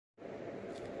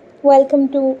Welcome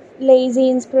to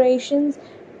Lazy Inspirations.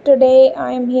 Today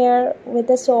I am here with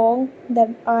a song that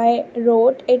I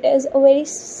wrote. It is a very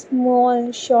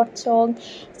small, short song,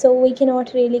 so we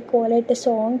cannot really call it a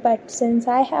song, but since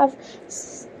I have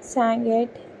sang it,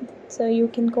 so you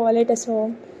can call it a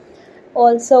song.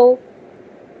 Also,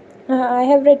 I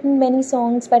have written many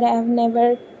songs, but I have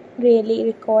never really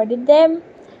recorded them.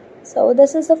 So,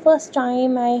 this is the first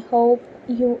time. I hope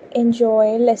you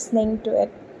enjoy listening to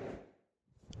it.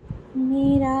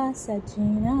 मेरा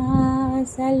सजना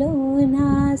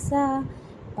सलोना सा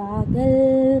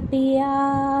पागल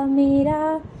पिया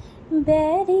मेरा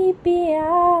बैरी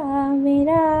पिया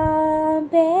मेरा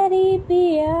बैरी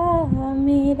पिया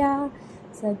मेरा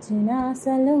सजना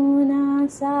सलोना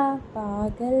सा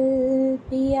पागल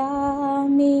पिया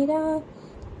मेरा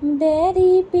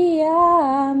बैरी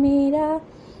पिया मेरा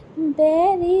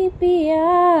बैरी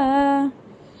पिया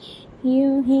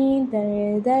यूं ही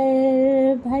दर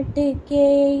दर भटके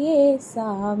ये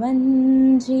सावन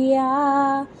जिया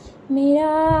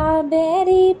मेरा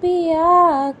बैरी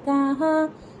पिया कहाँ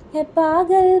है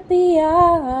पागल पिया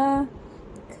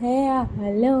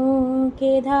ख्यालों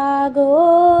के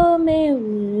धागों में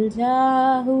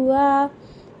उलझा हुआ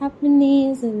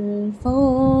अपनी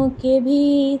जुल्फों के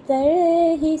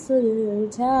भीतर ही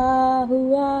सुलझा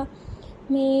हुआ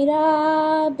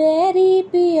मेरा बैरी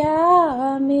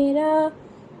पिया मेरा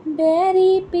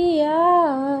बैरी पिया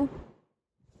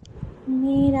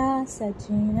मेरा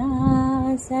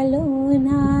सजना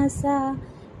सलोना सा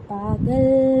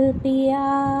पागल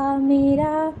पिया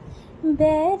मेरा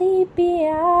बैरी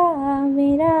पिया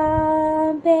मेरा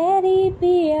बैरी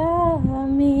पिया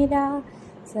मेरा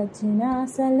सजना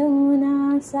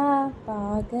सलोना सा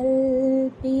पागल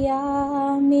पिया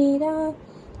मेरा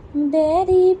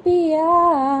बैरी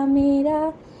पिया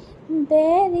मेरा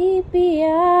बैरी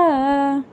पिया।